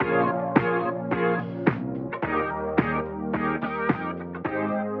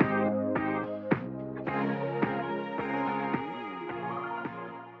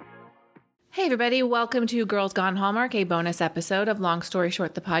Hey everybody, welcome to Girls Gone Hallmark, a bonus episode of Long Story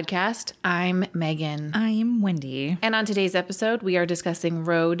Short, the podcast. I'm Megan. I'm Wendy. And on today's episode, we are discussing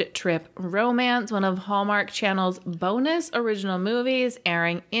Road Trip Romance, one of Hallmark Channel's bonus original movies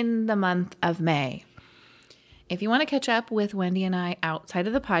airing in the month of May. If you want to catch up with Wendy and I outside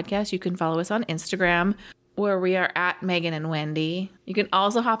of the podcast, you can follow us on Instagram, where we are at Megan and Wendy. You can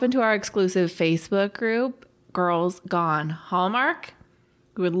also hop into our exclusive Facebook group, Girls Gone Hallmark.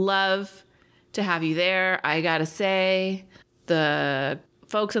 We would love to have you there. I gotta say, the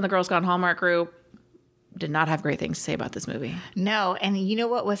folks in the Girls Gone Hallmark group did not have great things to say about this movie. No, and you know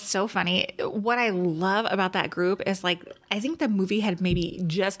what was so funny? What I love about that group is I think the movie had maybe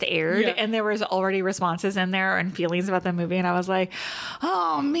just aired and there was already responses in there and feelings about the movie. And I was like,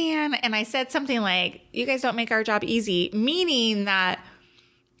 oh man. And I said something like, you guys don't make our job easy, meaning that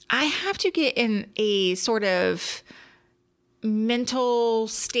I have to get in a sort of mental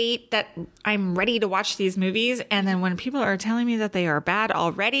state that I'm ready to watch these movies, and then when people are telling me that they are bad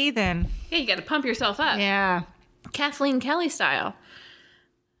already, then Yeah, you gotta pump yourself up. yeah. Kathleen Kelly style.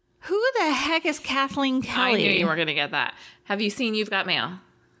 Who the heck is Kathleen Kelly? I knew you were gonna get that. Have you seen You've Got Mail?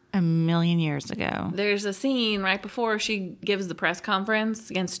 A million years ago. There's a scene right before she gives the press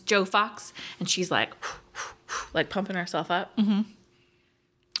conference against Joe Fox, and she's like pumping herself up. Mm-hmm.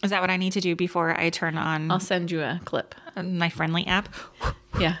 Is that what I need to do before I turn on I'll send you a clip. my Friendly app?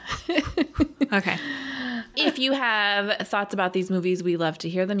 Yeah. Okay. If you have thoughts about these movies, we love to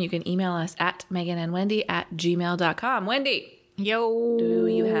hear them. You can email us at meganandwendy@gmail.com. Wendy, Yo. do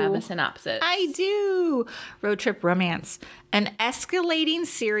you have a synopsis? I do. Road Trip Romance. An escalating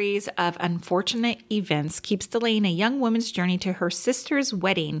series of unfortunate events keeps delaying a young woman's journey to her sister's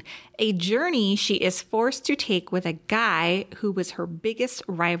wedding, a journey she is forced to take with a guy who was her biggest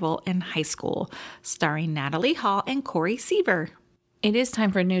rival in high school, starring Natalie Hall and Corey Seaver. It is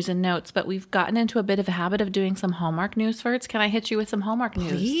time for news and notes, but we've gotten into a bit of a habit of doing some Hallmark news first. Can I hit you with some Hallmark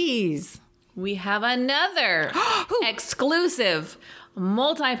news? Please. We have another exclusive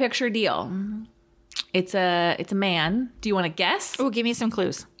multi-picture deal. It's a man. Do you want to guess? Oh, give me some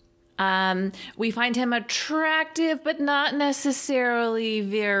clues. We find him attractive, but not necessarily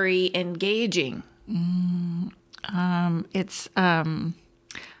very engaging.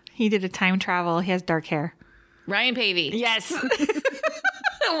 He did a time travel. He has dark hair. Ryan Pavey. Yes.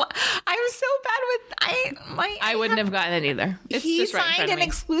 I'm so bad with I wouldn't have gotten it either. It's he just right in signed front of an me.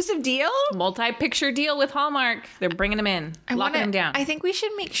 exclusive deal. Multi-picture deal with Hallmark. They're bringing him in, locking him down. I think we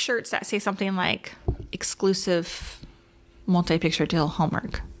should make shirts that say something like exclusive multi-picture deal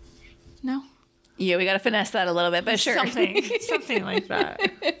Hallmark. No? Yeah, we got to finesse that a little bit, but sure. Something like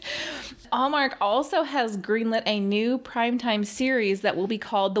that. Hallmark also has greenlit a new primetime series that will be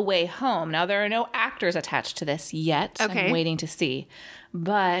called The Way Home. Now, there are no actors attached to this yet. Okay. I'm waiting to see.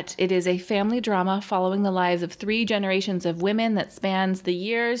 But it is a family drama following the lives of 3 generations of women that spans the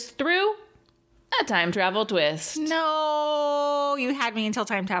years through a time travel twist. No, you had me until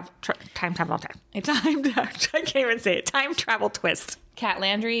time travel. I can't even say it. Time travel twist. Kat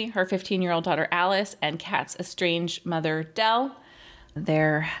Landry, her 15-year-old daughter Alice, and Kat's estranged mother Dell.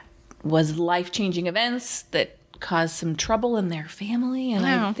 There was life-changing events that caused some trouble in their family, and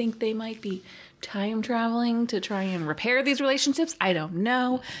I think they might be time traveling to try and repair these relationships. I don't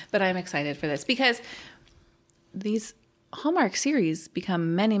know, but I'm excited for this because these Hallmark series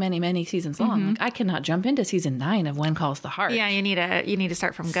become many, many, many seasons long. Like, I cannot jump into season 9 of When Calls the Heart. Yeah, you need to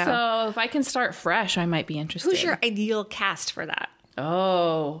start from go. So if I can start fresh, I might be interested. Who's your ideal cast for that?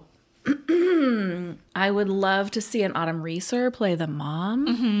 Oh, I would love to see an Autumn Reeser play the mom.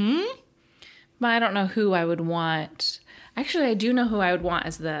 Mm-hmm. But I don't know who I would want. Actually, I do know who I would want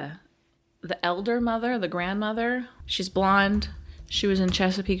as the elder mother, the grandmother. She's blonde. She was in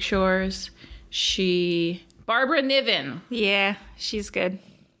Chesapeake Shores. Barbara Niven. Yeah, she's good.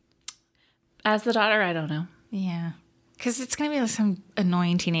 As the daughter, I don't know. Yeah. Because it's going to be like some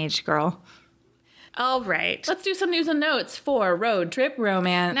annoying teenage girl. All right. Let's do some news and notes for Road Trip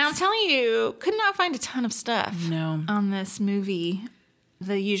Romance. Now, I'm telling you, could not find a ton of stuff on this movie.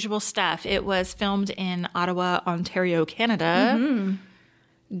 The usual stuff. It was filmed in Ottawa, Ontario, Canada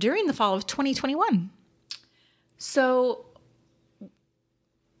during the fall of 2021. So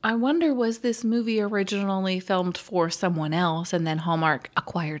I wonder, was this movie originally filmed for someone else and then Hallmark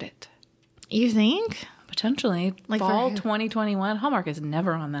acquired it? You think? Potentially. Like fall for- 2021. Hallmark is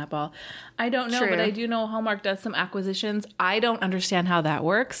never on that ball. I don't know, True. but I do know Hallmark does some acquisitions. I don't understand how that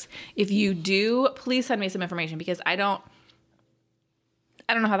works. If you do, please send me some information because I don't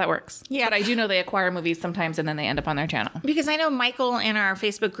know how that works. Yeah. But I do know they acquire movies sometimes and then they end up on their channel. Because I know Michael in our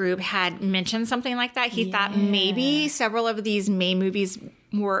Facebook group had mentioned something like that. He thought maybe several of these May movies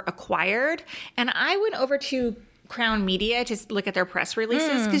were acquired. And I went over to Crown Media to look at their press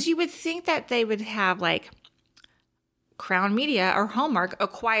releases because you would think that they would have like Crown Media or Hallmark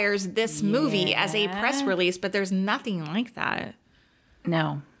acquires this movie as a press release, but there's nothing like that.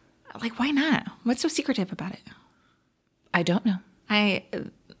 No. Like, why not? What's so secretive about it? I don't know. I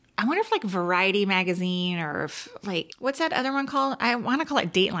wonder if like Variety magazine or if, like, what's that other one called? I want to call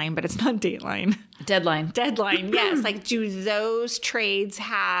it Dateline, but it's not Dateline. Deadline. Yes. Like, do those trades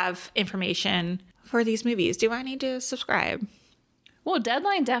have information for these movies? Do I need to subscribe? Well,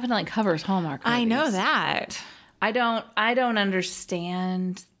 Deadline definitely covers Hallmark movies. I know that. I don't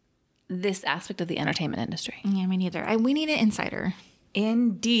understand this aspect of the entertainment industry. Yeah, me neither. We need an insider.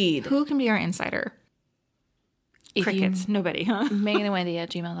 Indeed. Who can be our insider? Crickets. Nobody, huh?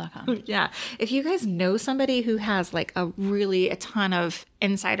 MeganandWendy@gmail.com. Yeah. If you guys know somebody who has like a ton of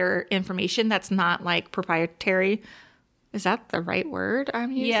insider information that's not like proprietary, is that the right word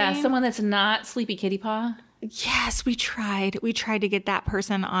I'm using? Yeah, someone that's not Sleepy Kitty Paw. Yes, we tried. We tried to get that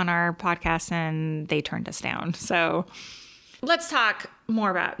person on our podcast and they turned us down. So let's talk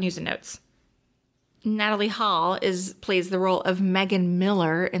more about news and notes. Natalie Hall plays the role of Megan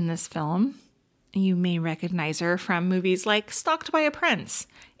Miller in this film. You may recognize her from movies like Stalked by a Prince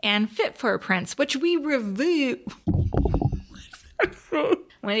and Fit for a Prince, which we reviewed.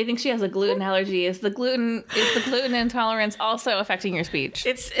 When you think she has a gluten allergy, is the gluten intolerance also affecting your speech?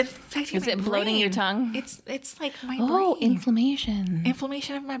 It's affecting Is it bloating your tongue? It's like my Oh, brain.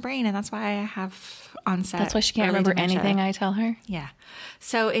 inflammation of my brain, and that's why I have onset. That's why she can't remember anything I tell her. Yeah.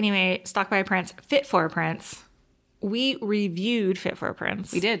 So anyway, Stalked by a Prince, Fit for a Prince. We reviewed Fit for a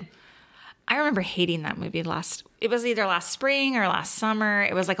Prince. We did. I remember hating that movie it was either last spring or last summer.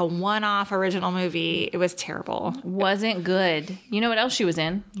 It was like a one-off original movie. It was terrible. Wasn't good. You know what else she was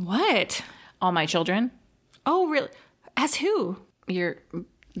in? What? All My Children. Oh, really? As who?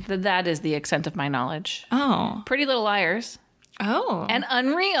 That is the extent of my knowledge. Oh. Pretty Little Liars. Oh. And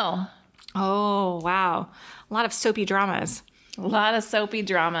Unreal. Oh, wow. A lot of soapy dramas. A lot of soapy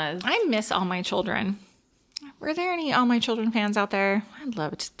dramas. I miss All My Children. Were there any All My Children fans out there? I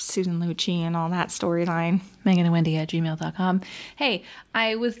loved Susan Lucci and all that storyline. MeganandWendy@gmail.com. Hey,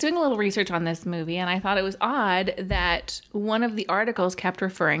 I was doing a little research on this movie, and I thought it was odd that one of the articles kept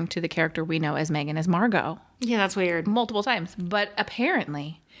referring to the character we know as Megan as Margot. Yeah, that's weird. Multiple times. But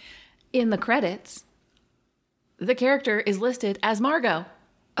apparently, in the credits, the character is listed as Margot.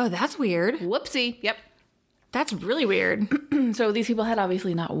 Oh, that's weird. Whoopsie. Yep. That's really weird. So these people had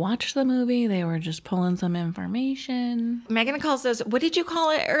obviously not watched the movie. They were just pulling some information. Megan calls those, what did you call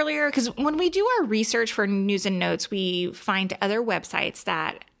it earlier? Because when we do our research for news and notes, we find other websites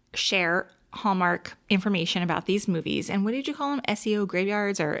that share Hallmark information about these movies. And what did you call them? SEO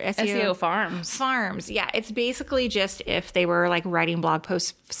graveyards or SEO farms. Farms. Yeah. It's basically just if they were like writing blog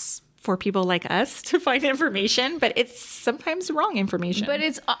posts for people like us to find information, but it's sometimes wrong information. But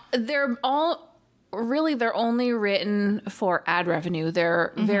they're only written for ad revenue.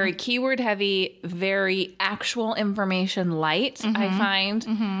 They're very keyword heavy, very actual information light, I find.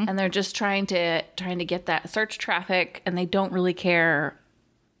 And they're just trying to get that search traffic, and they don't really care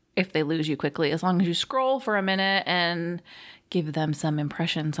if they lose you quickly, as long as you scroll for a minute and give them some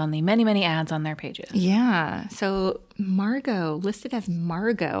impressions on the many, many ads on their pages. Yeah. So Margot, listed as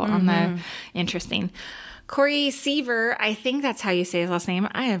Margot on the interesting. Corey Seaver, I think that's how you say his last name.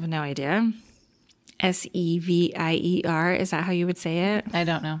 I have no idea. Sevier. Is that how you would say it? I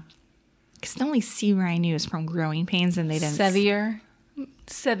don't know. Because the only Seaver I knew is from Growing Pains, and they didn't.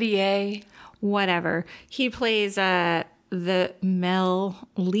 Sevier. Whatever. He plays the male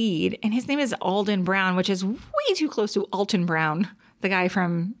lead, and his name is Alden Brown, which is way too close to Alton Brown, the guy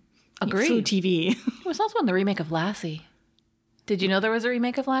from Food TV. He was also in the remake of Lassie. Did you know there was a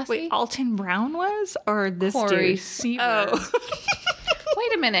remake of Lassie? Wait, Alton Brown was? Or this Corey dude? Seaver. Oh.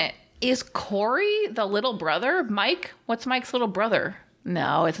 Wait a minute. Is Corey the little brother? Mike? What's Mike's little brother?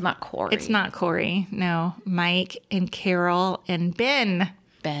 No, it's not Corey. It's not Corey. No. Mike and Carol and Ben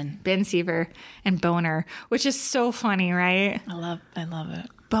Seaver and Boner, which is so funny, right? I love it.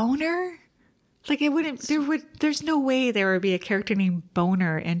 Boner? Like there's no way there would be a character named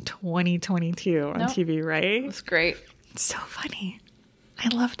Boner in 2022 on TV, right? It's great. It's so funny. I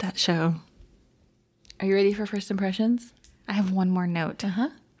love that show. Are you ready for first impressions? I have one more note. Uh-huh.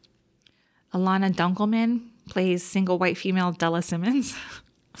 Alana Dunkelman plays single white female Della Simmons.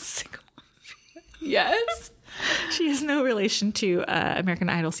 Yes. She has no relation to American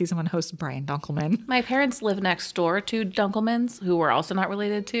Idol Season 1 host Brian Dunkelman. My parents live next door to Dunkelmans, who were also not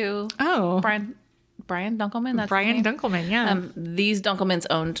related to Oh. Brian Brian Dunkelman? That's Brian his name? Dunkelman, yeah. These Dunkelmans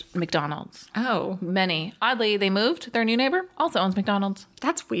owned McDonald's. Oh, Many. Oddly, they moved. Their new neighbor also owns McDonald's.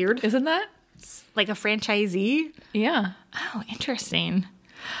 that's weird. Isn't that? Like a franchisee? Yeah. Oh, interesting.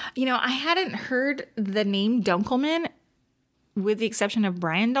 You know, I hadn't heard the name Dunkelman with the exception of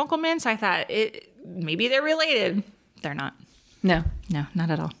Brian Dunkelman, so I thought maybe they're related. They're not. No. No, not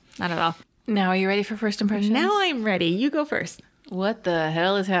at all. Not at all. Now, are you ready for first impressions? Now I'm ready. You go first. What the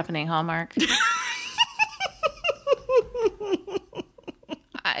hell is happening, Hallmark?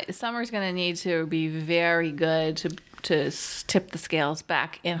 Summer's going to need to be very good to tip the scales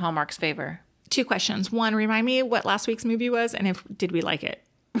back in Hallmark's favor. 2 questions. 1, remind me what last week's movie was and did we like it?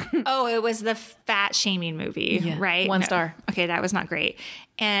 Oh, it was the fat shaming movie, right? 1 No. star. Okay, that was not great.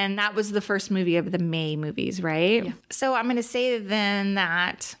 And that was the first movie of the May movies, right? Yeah. So I'm going to say then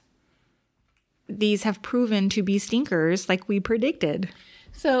that these have proven to be stinkers like we predicted.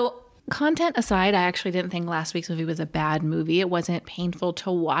 So, content aside, I actually didn't think last week's movie was a bad movie. It wasn't painful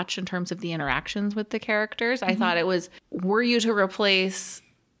to watch in terms of the interactions with the characters. I thought it was, were you to replace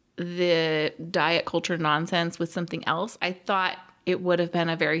the diet culture nonsense with something else, I thought it would have been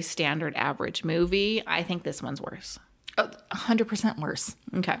a very standard average movie. I think this one's worse. 100% worse.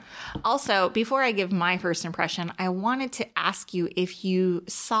 Okay. Also, before I give my first impression, I wanted to ask you if you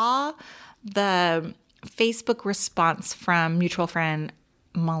saw the Facebook response from mutual friend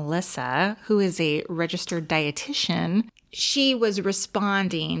Melissa, who is a registered dietitian. She was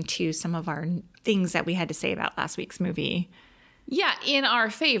responding to some of our things that we had to say about last week's movie. Yeah, in our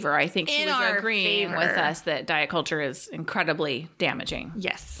favor. I think she In was our agreeing favor. with us that diet culture is incredibly damaging.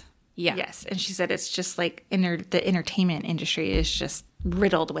 Yes. Yeah. Yes. And she said it's just like the entertainment industry is just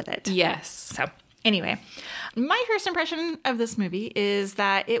riddled with it. Yes. So anyway, my first impression of this movie is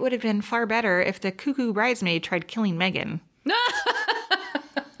that it would have been far better if the cuckoo bridesmaid tried killing Megan.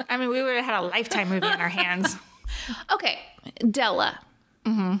 I mean, we would have had a Lifetime movie in our hands. Okay, Della.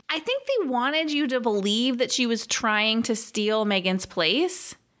 I think they wanted you to believe that she was trying to steal Megan's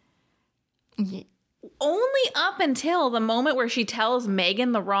place. Only up until the moment where she tells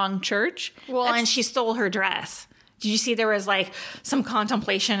Megan the wrong church. Well, and she stole her dress. Did you see there was like some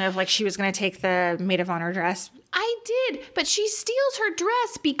contemplation of like she was going to take the maid of honor dress? I did, but she steals her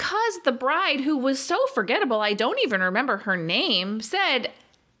dress because the bride, who was so forgettable, I don't even remember her name, said,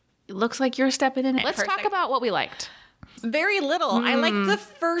 "It looks like you're stepping in it." Let's talk about what we liked. Very little. I liked the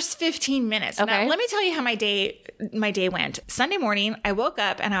first 15 minutes. Okay. Now, let me tell you how my day went. Sunday morning, I woke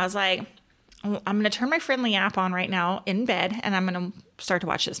up and I was like, I'm going to turn my Friendly app on right now in bed and I'm going to start to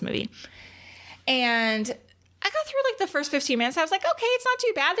watch this movie. And I got through like the first 15 minutes. I was like, okay, it's not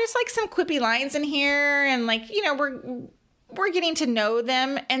too bad. There's like some quippy lines in here and like, you know, we're getting to know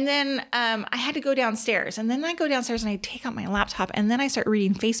them. And then I had to go downstairs. And then I go downstairs and I take out my laptop and then I start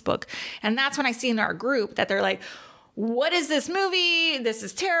reading Facebook. And that's when I see in our group that they're like, what is this movie? This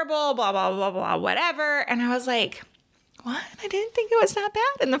is terrible, blah, blah, blah, blah, whatever. And I was like, what? I didn't think it was that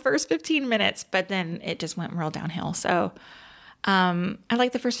bad in the first 15 minutes. But then it just went real downhill. So I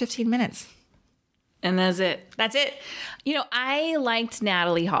like the first 15 minutes. And that's it. That's it. You know, I liked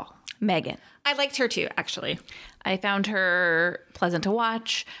Natalie Hall, Megan. I liked her too, actually. I found her pleasant to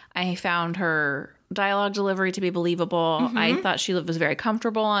watch. I found her dialogue delivery to be believable. I thought she was very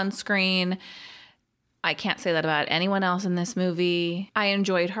comfortable on screen. I can't say that about anyone else in this movie. I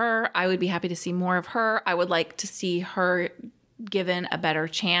enjoyed her. I would be happy to see more of her. I would like to see her given a better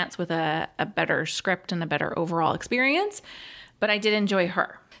chance with a better script and a better overall experience. But I did enjoy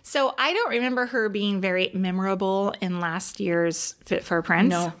her. So I don't remember her being very memorable in last year's Fit for a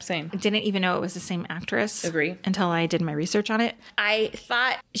Prince. No, same. I didn't even know it was the same actress. Agree. Until I did my research on it. I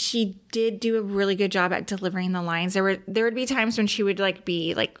thought she did do a really good job at delivering the lines. There would be times when she would like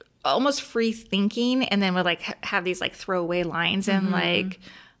be like almost free thinking and then would like have these like throwaway lines and like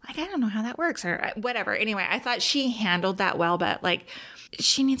I don't know how that works or whatever. Anyway, I thought she handled that well, but like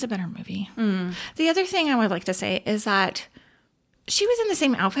she needs a better movie. The other thing I would like to say is that she was in the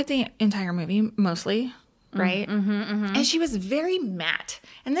same outfit the entire movie, mostly, right? And she was very matte.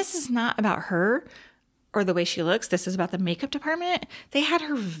 And this is not about her or the way she looks. This is about the makeup department. They had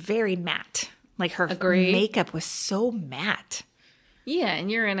her very matte. Like her makeup was so matte. Yeah,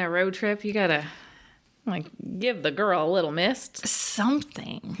 and you're in a road trip. You gotta like give the girl a little mist.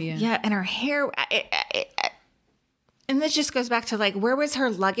 Something. Yeah. Yeah, and her hair. And this just goes back to like, where was her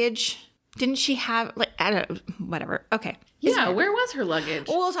luggage? Didn't she have like, I don't, whatever. Okay. Yeah, where was her luggage?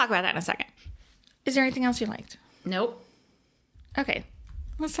 We'll talk about that in a second. Is there anything else you liked? Nope. Okay.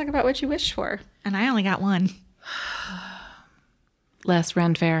 Let's talk about what you wished for. And I only got one. Less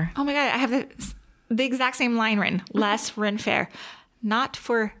Ren Fair. Oh my God. I have the exact same line written. Less Ren Fair. Not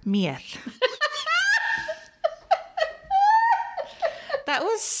for meeth. That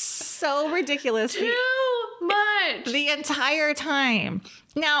was so ridiculous. Too much. The entire time.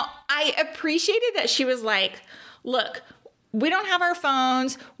 Now, I appreciated that she was like, look, we don't have our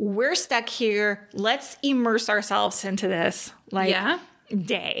phones. We're stuck here. Let's immerse ourselves into this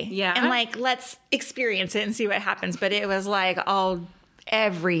day. Yeah. And like, let's experience it and see what happens. But it was like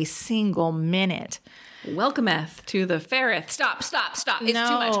every single minute. Welcometh to the faireth. Stop. It's too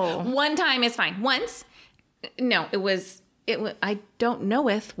much. One time is fine. Once. No, it was, I don't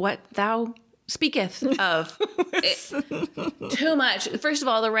knoweth what thou speaketh of. Too much. First of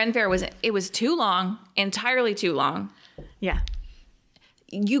all, the Ren Fair was too long, entirely too long. Yeah.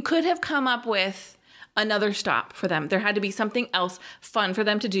 You could have come up with another stop for them. There had to be something else fun for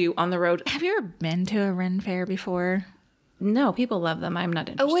them to do on the road. Have you ever been to a Ren Fair before? No, people love them. I'm not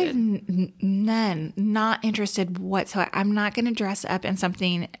interested. None. Not interested whatsoever. I'm not going to dress up in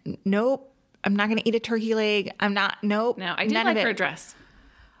something. Nope. I'm not going to eat a turkey leg. I'm not. Nope. No, I did like her dress.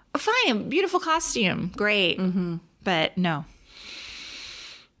 Fine. Beautiful costume. Great. Mm-hmm. But no.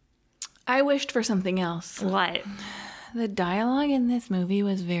 I wished for something else. What? The dialogue in this movie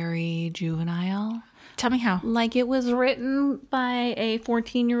was very juvenile. Tell me how. Like it was written by a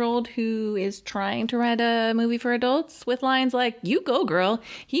 14-year-old who is trying to write a movie for adults with lines like, "You go, girl.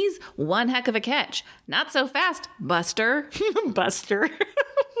 He's one heck of a catch. Not so fast, Buster." Buster.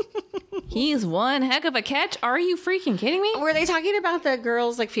 He's one heck of a catch. Are you freaking kidding me? Were they talking about the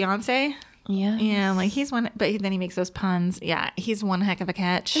girl's like fiance? Yeah. Yeah, like he's one, but then he makes those puns. Yeah, he's one heck of a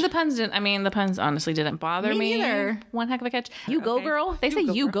catch. And the puns honestly didn't bother me. Neither. One heck of a catch. You go, girl. They say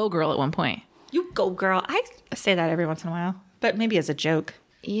you go, girl at one point. You go, girl. I say that every once in a while, but maybe as a joke.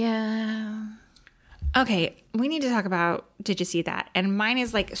 Yeah. Okay, we need to talk about Did You See That? And mine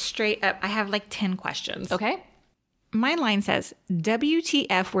is like straight up. I have like 10 questions. Okay. My line says,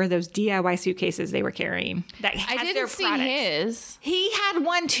 WTF were those DIY suitcases they were carrying? That has I didn't their see products. his. He had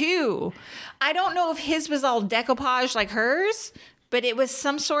one too. I don't know if his was all decoupage like hers, but it was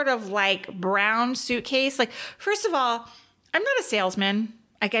some sort of like brown suitcase. Like, first of all, I'm not a salesman.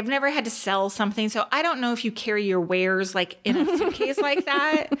 Like, I've never had to sell something, so I don't know if you carry your wares like in a suitcase like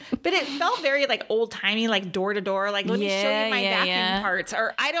that. But it felt very like old timey, like door to door. Like, let me show you my vacuum parts,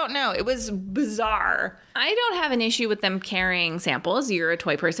 or I don't know. It was bizarre. I don't have an issue with them carrying samples. You're a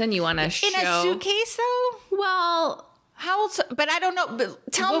toy person. You want to show in a suitcase, though. Well, how else? But I don't know.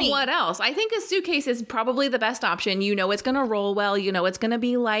 But tell me what else. I think a suitcase is probably the best option. You know, it's going to roll well. You know, it's going to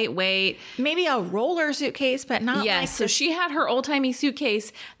be lightweight. Maybe a roller suitcase, but not. Yes. Like so she had her old timey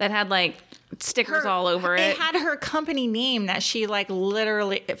suitcase that had like stickers all over it. It had her company name that she like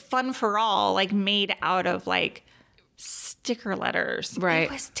literally Fun for All like made out of like sticker letters. Right.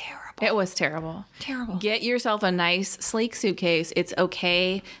 It was terrible. It was terrible. Terrible. Get yourself a nice, sleek suitcase. It's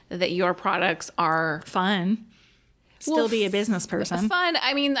okay that your products are fun. Still be a business person. Fun.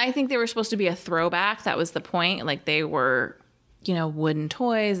 I mean, I think they were supposed to be a throwback. That was the point. Like they were, you know, wooden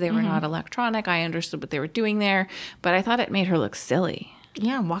toys. They were not electronic. I understood what they were doing there, but I thought it made her look silly.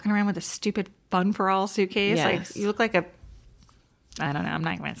 Yeah, walking around with a stupid Fun for All suitcase. Yes. Like you look like a, I don't know. I'm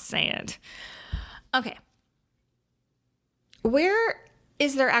not going to say it. Okay. Where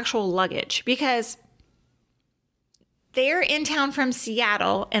is their actual luggage? Because they're in town from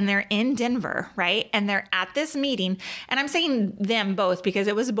Seattle and they're in Denver, right? And they're at this meeting. And I'm saying them both because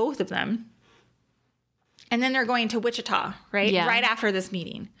it was both of them. And then they're going to Wichita, right? Yeah. Right after this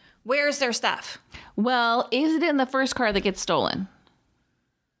meeting. Where's their stuff? Well, is it in the first car that gets stolen?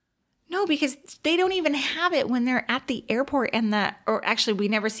 No, because they don't even have it when they're at the airport or actually we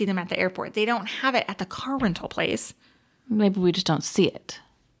never see them at the airport. They don't have it at the car rental place. Maybe we just don't see it.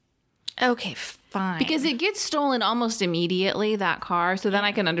 Okay, fine. Because it gets stolen almost immediately, that car. So then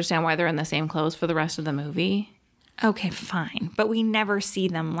I can understand why they're in the same clothes for the rest of the movie. Okay, fine. But we never see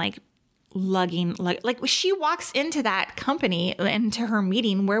them like lugging. Like she walks into that company, into her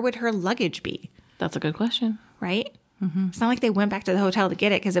meeting. Where would her luggage be? That's a good question. Right? Mm-hmm. It's not like they went back to the hotel to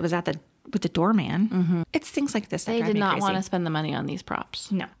get it because it was with the doorman. Mm-hmm. It's things like this that They drive did me not crazy. want to spend the money on these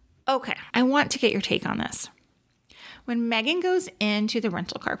props. No. Okay. I want to get your take on this. When Megan goes into the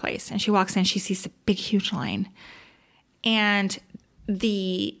rental car place and she walks in, she sees the big, huge line. And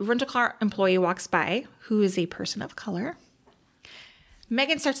the rental car employee walks by, who is a person of color.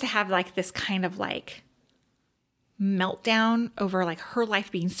 Megan starts to have like this kind of like meltdown over like her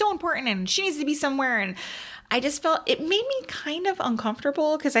life being so important and she needs to be somewhere. And I just felt it made me kind of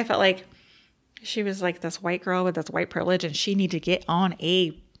uncomfortable because I felt like she was like this white girl with this white privilege and she needed to get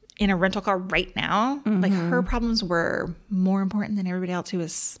in a rental car right now. Mm-hmm. Like her problems were more important than everybody else who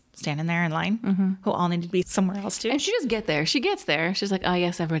was standing there in line, who all needed to be somewhere else too. And she just gets there. She's like, oh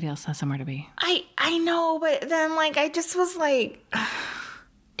yes, everybody else has somewhere to be. I know, but then like I just was like,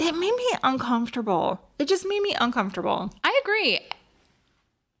 it made me uncomfortable. It just made me uncomfortable. I agree.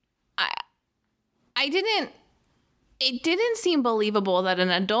 It didn't seem believable that an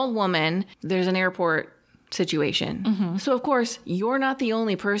adult woman, there's an airport situation. So, of course, you're not the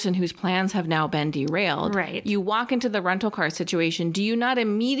only person whose plans have now been derailed. Right. You walk into the rental car situation. Do you not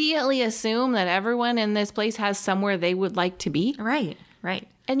immediately assume that everyone in this place has somewhere they would like to be? Right.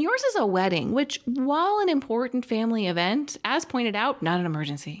 And yours is a wedding, which, while an important family event, as pointed out, not an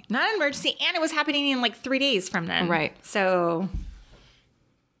emergency. Not an emergency. And it was happening in like 3 days from then. Right. So,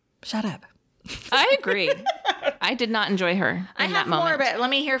 shut up. I agree. I did not enjoy her in that moment. More, but let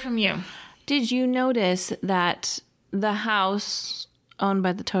me hear from you. Did you notice that the house owned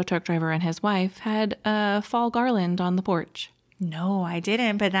by the tow truck driver and his wife had a fall garland on the porch? No, I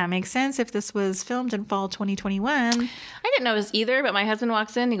didn't, but that makes sense if this was filmed in fall 2021. I didn't notice either, but my husband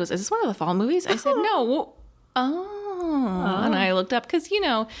walks in. He goes, "Is this one of the fall movies?" I said, "No." Oh. And I looked up because,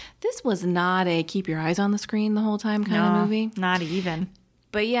 this was not a keep your eyes on the screen the whole time kind of movie. Not even.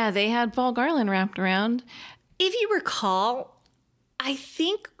 But yeah, they had fall garland wrapped around. If you recall, I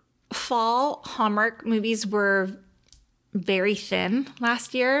think fall Hallmark movies were very thin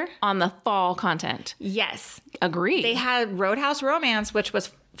last year. On the fall content. Yes. Agreed. They had Roadhouse Romance, which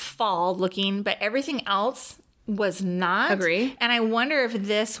was fall looking, but everything else was not. Agree. And I wonder if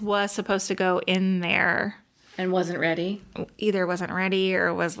this was supposed to go in there. And wasn't ready. Either wasn't ready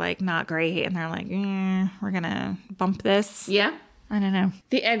or was like not great. And they're like, we're going to bump this. Yeah. I don't know.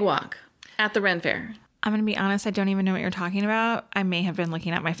 The Egg Walk at the Ren Fair. I'm going to be honest. I don't even know what you're talking about. I may have been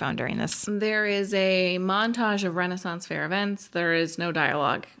looking at my phone during this. There is a montage of Renaissance Fair events. There is no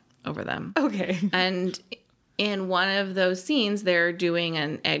dialogue over them. Okay. And in one of those scenes, they're doing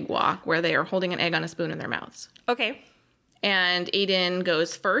an egg walk where they are holding an egg on a spoon in their mouths. Okay. And Aiden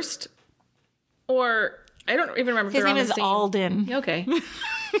goes first. Or I don't even remember if His they're name on the is same... Alden. Okay.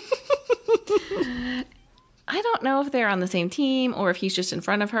 I don't know if they're on the same team or if he's just in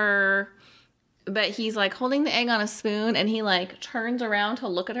front of her. But he's like holding the egg on a spoon and he like turns around to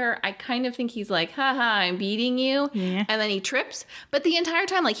look at her. I kind of think he's like, haha, I'm beating you. Yeah. And then he trips. But the entire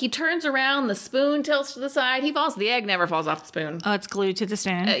time, like he turns around, the spoon tilts to the side. He falls. The egg never falls off the spoon. Oh, it's glued to the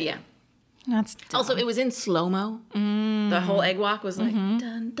spoon. Yeah. That's dumb. Also, it was in slow-mo. The whole egg walk was like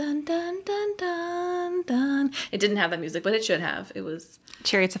dun, dun, dun, dun, dun, dun. It didn't have that music, but it should have. It was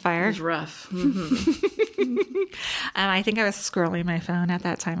Chariots of Fire. rough. I think I was scrolling my phone at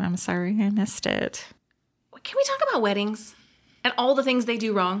that time. I'm sorry. I missed it. Can we talk about weddings and all the things they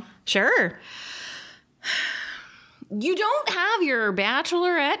do wrong? Sure. You don't have your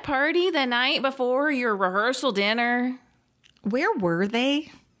bachelorette party the night before your rehearsal dinner. Where were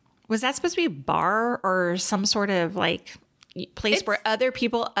they? Was that supposed to be a bar or some sort of like place where other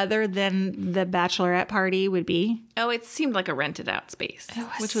people other than the bachelorette party would be? Oh, it seemed like a rented out space,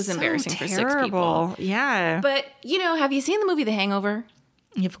 which was so embarrassing for 6 terrible. people. Yeah. But, have you seen the movie The Hangover?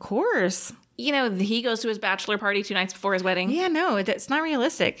 Of course. He goes to his bachelor party 2 nights before his wedding. Yeah, no, it's not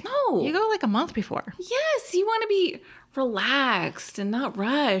realistic. No. You go like a month before. Yes, you want to be relaxed and not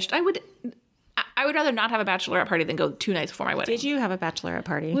rushed. I would rather not have a bachelorette party than go 2 nights before my wedding. Did you have a bachelorette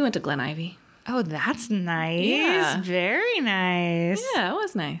party? We went to Glen Ivy. Oh, that's nice. Yeah. Very nice. Yeah, it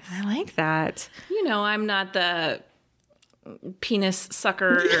was nice. I like that. I'm not the penis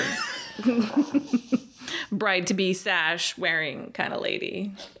sucker bride-to-be sash wearing kind of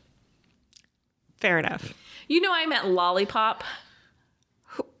lady. Fair enough. I meant Lollipop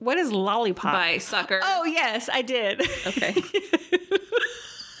What is Lollipop? by Sucker. Oh, yes, I did. Okay. You're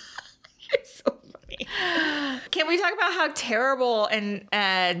so funny. Can we talk about how terrible and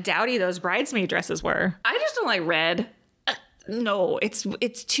dowdy those bridesmaid dresses were? I just don't like red. No, it's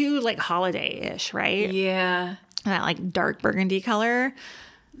too like holiday-ish, right? Yeah. That like dark burgundy color.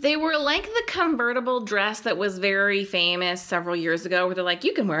 They were like the convertible dress that was very famous several years ago where they're like,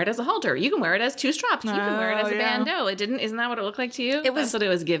 you can wear it as a halter. You can wear it as 2 straps. You can wear it as a bandeau. Isn't that what it looked like to you? That's what it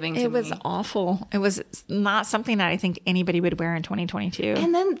was giving to me. It was awful. It was not something that I think anybody would wear in 2022.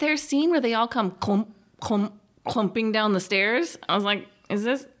 And then there's scene where they all come clumping down the stairs. I was like, is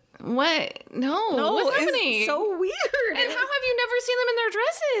this... What? No, what's happening? It's so weird. And how have you never seen them in their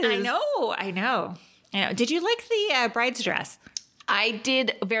dresses? I know. Did you like the bride's dress? I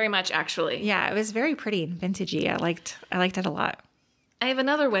did very much, actually. Yeah, it was very pretty and vintagey. I liked it a lot. I have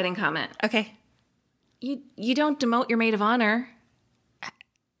another wedding comment. Okay. You don't demote your maid of honor.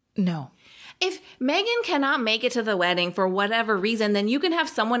 No. If Megan cannot make it to the wedding for whatever reason, then you can have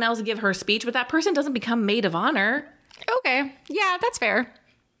someone else give her speech, but that person doesn't become maid of honor. Okay. Yeah, that's fair.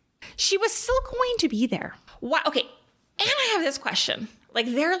 She was still going to be there. Wow. Okay. And I have this question. Like,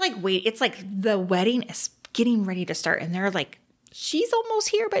 they're like, wait, it's like the wedding is getting ready to start and they're like she's almost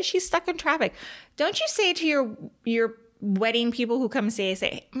here, but she's stuck in traffic. Don't you say to your wedding people who come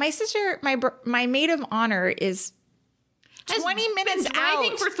say, my sister, my maid of honor is 20 minutes been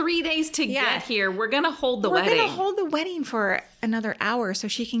driving out for 3 days to get here. We're going to hold the We're wedding. going to hold the wedding for another hour so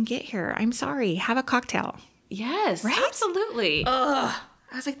she can get here. I'm sorry. Have a cocktail. Yes, Right? absolutely. Ugh.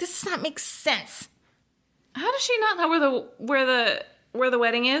 I was like, this does not make sense. How does she not know where the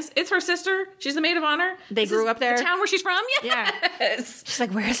wedding is? It's her sister. She's the maid of honor. They grew up there. The town where she's from? Yeah. Yes. She's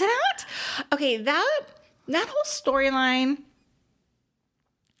like, where is it at? Okay, that whole storyline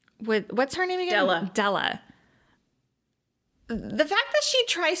with, what's her name again? Della. The fact that she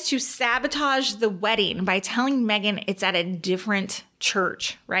tries to sabotage the wedding by telling Megan it's at a different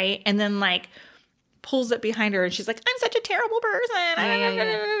church, right? And then like pulls it behind her and she's like, I'm such a terrible person.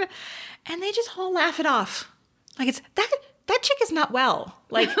 Yeah. And they just all laugh it off. Like it's that chick is not well.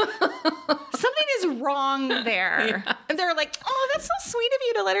 Like something is wrong there. Yeah. And they're like, oh, that's so sweet of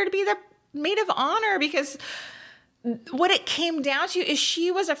you to let her to be the maid of honor, because what it came down to is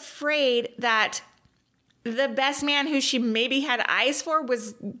she was afraid that the best man who she maybe had eyes for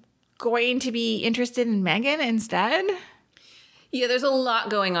was going to be interested in Megan instead. Yeah, there's a lot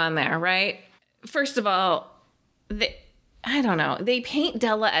going on there, right? First of all, I don't know. They paint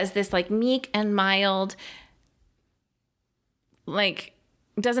Della as this like meek and mild, like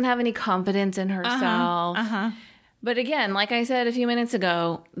doesn't have any confidence in herself. But again, like I said a few minutes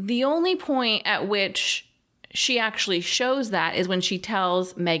ago, the only point at which she actually shows that is when she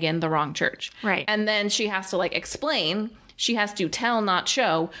tells Megan the wrong church. Right. And then she has to like explain, she has to tell, not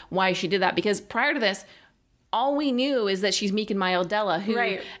show, why she did that. Because prior to this, all we knew is that she's meek and mild Della, who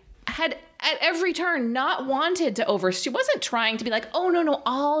had at every turn not wanted to she wasn't trying to be like, oh, no,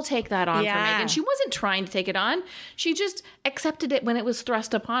 I'll take that on for Megan. She wasn't trying to take it on. She just accepted it when it was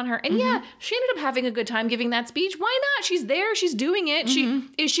thrust upon her. And yeah, she ended up having a good time giving that speech. Why not? She's there. She's doing it.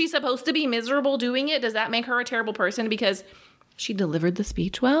 Is she supposed to be miserable doing it? Does that make her a terrible person because she delivered the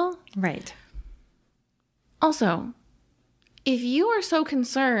speech well? Right. Also, if you are so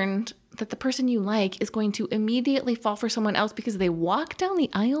concerned that the person you like is going to immediately fall for someone else because they walk down the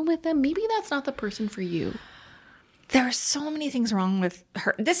aisle with them, maybe that's not the person for you. There are so many things wrong with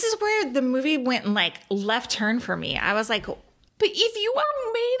her. This is where the movie went like left turn for me. I was like, but if you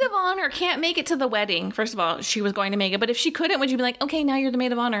are maid of honor, can't make it to the wedding. First of all, she was going to make it. But if she couldn't, would you be like, okay, now you're the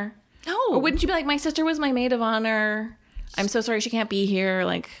maid of honor? No. Or wouldn't you be like, my sister was my maid of honor. I'm so sorry she can't be here.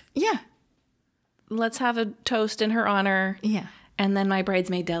 Like, yeah, let's have a toast in her honor. Yeah. And then my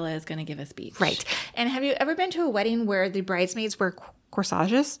bridesmaid Della is going to give a speech. Right. And have you ever been to a wedding where the bridesmaids wear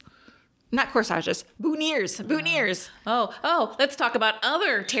corsages? Not corsages, boutonnieres. Boutonnieres. Oh, let's talk about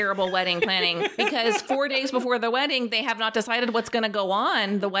other terrible wedding planning. Because 4 days before the wedding, they have not decided what's going to go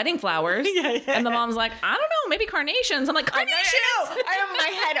on, the wedding flowers. Yeah. And the mom's like, I don't know, maybe carnations. I'm like, carnations?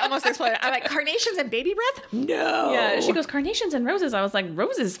 My head almost exploded. I'm like, carnations and baby breath? No. Yeah, she goes, carnations and roses. I was like,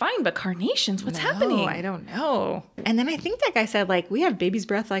 roses, fine, but carnations, what's happening? I don't know. And then I think that guy said, like, we have baby's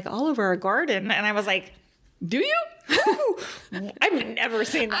breath, like, all over our garden. And I was like, do you? I've never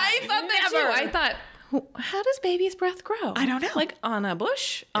seen that. I thought that too. I thought, how does baby's breath grow? I don't know. Like on a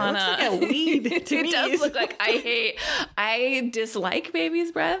bush? It looks like a weed to It me. does look like I dislike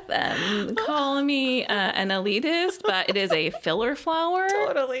baby's breath. Call me an elitist, but it is a filler flower.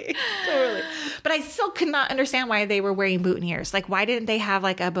 Totally. But I still could not understand why they were wearing boutonnieres. Like, why didn't they have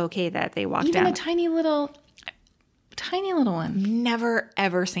like a bouquet that they walked Even down? a tiny little one. Never,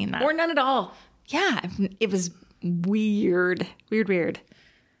 ever seen that. Or none at all. Yeah, it was weird.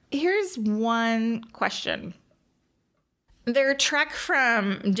 Here's one question. Their trek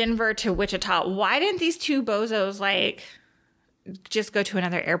from Denver to Wichita, why didn't these two bozos like just go to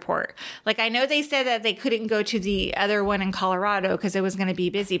another airport? Like, I know they said that they couldn't go to the other one in Colorado because it was going to be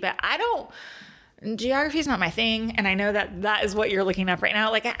busy, but geography is not my thing. And I know that is what you're looking up right now.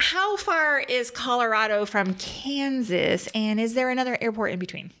 Like, how far is Colorado from Kansas? And is there another airport in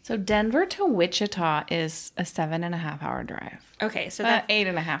between? So Denver to Wichita is a 7.5 hour drive. Okay. So that's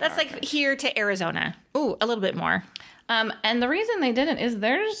 8.5. That's like drive. Here to Arizona. Ooh, a little bit more. And the reason they didn't is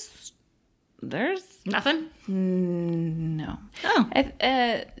there's nothing. No. Oh.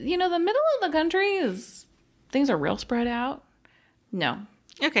 The middle of the country things are real spread out. No.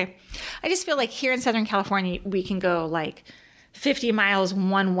 Okay. I just feel like here in Southern California, we can go like 50 miles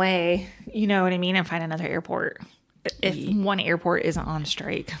one way, you know what I mean, and find another airport if one airport isn't on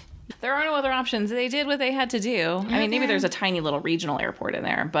strike. There are no other options. They did what they had to do. Okay. I mean, maybe there's a tiny little regional airport in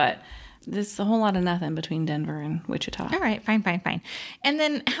there, but there's a whole lot of nothing between Denver and Wichita. All right. Fine. And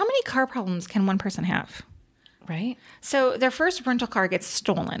then how many car problems can one person have? Right. So their first rental car gets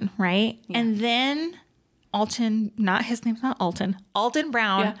stolen, right? Yeah. And then Alton, not his name's not Alton. Alton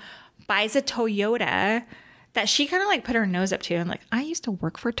Brown buys a Toyota that she kind of like put her nose up to. And like, I used to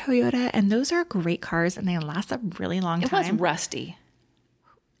work for Toyota, and those are great cars, and they last a really long time. It was rusty.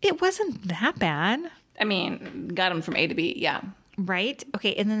 It wasn't that bad. I mean, got them from A to B. Yeah. Right?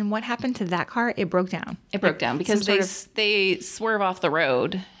 Okay. And then what happened to that car? It broke down. It broke down because they swerve off the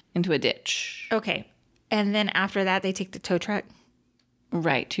road into a ditch. Okay. And then after that, they take the tow truck.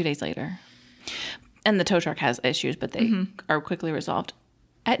 Right. 2 days later. And the tow truck has issues, but they are quickly resolved.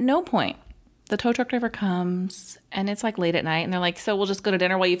 At no point, the tow truck driver comes, and it's like late at night, and they're like, so we'll just go to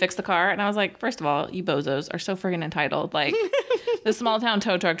dinner while you fix the car? And I was like, first of all, you bozos are so friggin' entitled. Like, the small town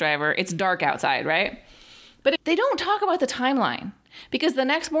tow truck driver, it's dark outside, right? But they don't talk about the timeline, because the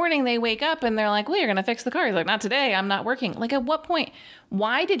next morning they wake up and they're like, well, you're going to fix the car. He's like, not today. I'm not working. Like, at what point?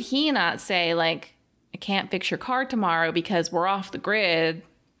 Why did he not say, like, I can't fix your car tomorrow because we're off the grid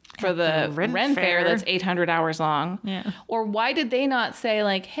for the Ren Fair that's 800 hours long? Yeah. Or why did they not say,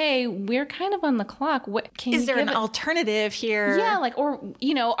 like, hey, we're kind of on the clock. What Is there an alternative here? Yeah, like, or,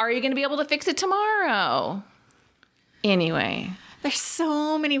 you know, are you going to be able to fix it tomorrow? Anyway. There's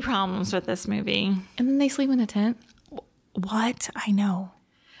so many problems with this movie. And then they sleep in a tent. What? I know.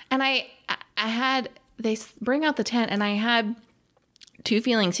 And they bring out the tent, and I had two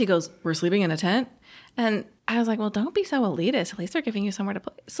feelings. He goes, we're sleeping in a tent? And I was like, well, don't be so elitist. At least they're giving you somewhere to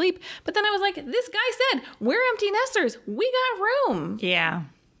sleep. But then I was like, this guy said, we're empty nesters. We got room. Yeah.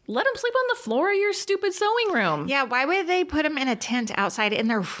 Let them sleep on the floor of your stupid sewing room. Yeah, why would they put them in a tent outside in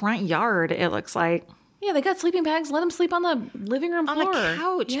their front yard, it looks like? Yeah, they got sleeping bags. Let them sleep on the living room floor. On the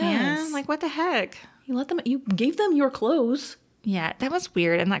couch, man. Like, what the heck? You gave them your clothes. Yeah, that was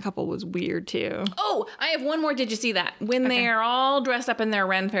weird. And that couple was weird, too. Oh, I have one more. Did you see that? When they're all dressed up in their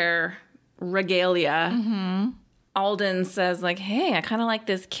Ren Fair regalia, Alden says, like, hey, I kind of like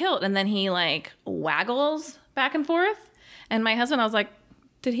this kilt. And then he, like, waggles back and forth. And my husband, I was like,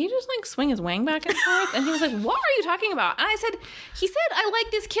 did he just, like, swing his wang back and forth? And he was like, what are you talking about? And I said, he said, I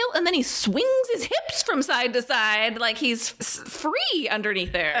like this kilt. And then he swings his hips from side to side like he's free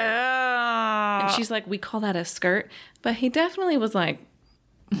underneath there. Oh. And she's like, we call that a skirt. But he definitely was, like,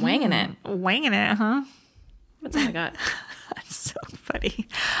 wanging it. Wanging it, huh? That's all I got. That's so funny.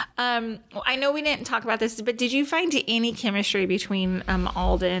 Well, I know we didn't talk about this, but did you find any chemistry between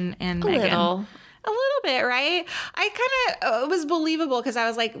Alden and Megan? A little bit, right? I kind of was believable because I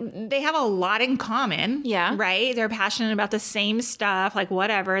was like, they have a lot in common. Yeah. Right? They're passionate about the same stuff, like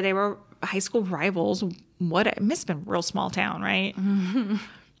whatever. They were high school rivals. It must have been a real small town, right?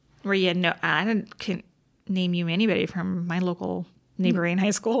 Where you had can't name you anybody from my local neighboring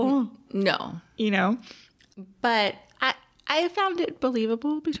high school. No. You know? But I found it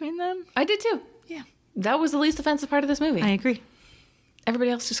believable between them. I did too. Yeah. That was the least offensive part of this movie. I agree.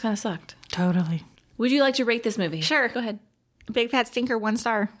 Everybody else just kind of sucked. Totally. Would you like to rate this movie? Sure. Go ahead. Big Fat Stinker, 1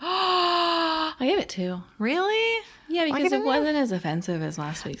 star. I gave it 2. Really? Yeah, because it wasn't as offensive as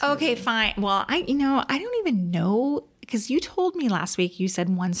last week's movie. Okay, fine. Well, I don't even know, because you told me last week you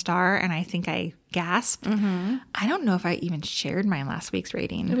said 1 star, and I think I gasped. Mm-hmm. I don't know if I even shared my last week's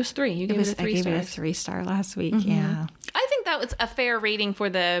rating. It was 3. You gave it a 3 I gave stars. it a 3 star last week. Mm-hmm. Yeah. I think that was a fair rating for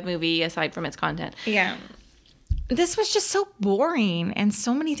the movie aside from its content. Yeah. This was just so boring and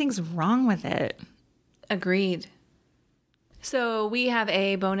so many things wrong with it. Agreed. So we have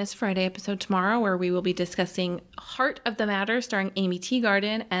a bonus Friday episode tomorrow where we will be discussing Heart of the Matter starring Amy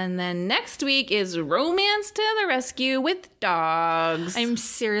Teagarden. And then next week is Romance to the Rescue with Dogs. I'm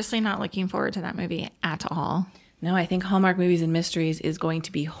seriously not looking forward to that movie at all. No, I think Hallmark Movies and Mysteries is going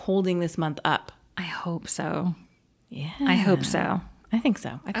to be holding this month up. I hope so. Yeah. I hope so. I think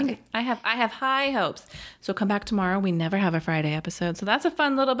so. I think I have high hopes. So come back tomorrow. We never have a Friday episode. So that's a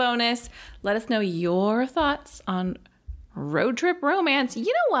fun little bonus. Let us know your thoughts on Road Trip Romance.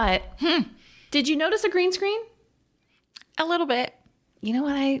 You know what? Did you notice a green screen? A little bit. You know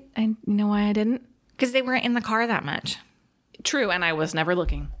what? I you know why I didn't? Because they weren't in the car that much. True, and I was never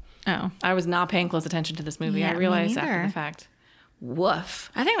looking. Oh. I was not paying close attention to this movie. Yeah, I realized me neither. after the fact.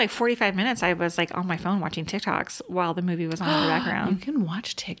 Woof. I think like 45 minutes I was like on my phone watching TikToks while the movie was on in the background. You can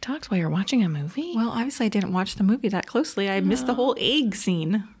watch TikToks while you're watching a movie? Well, obviously I didn't watch the movie that closely. I missed the whole egg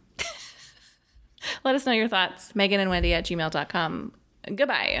scene. Let us know your thoughts. Megan and Wendy at gmail.com.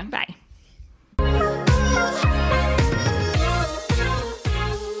 Goodbye. Bye.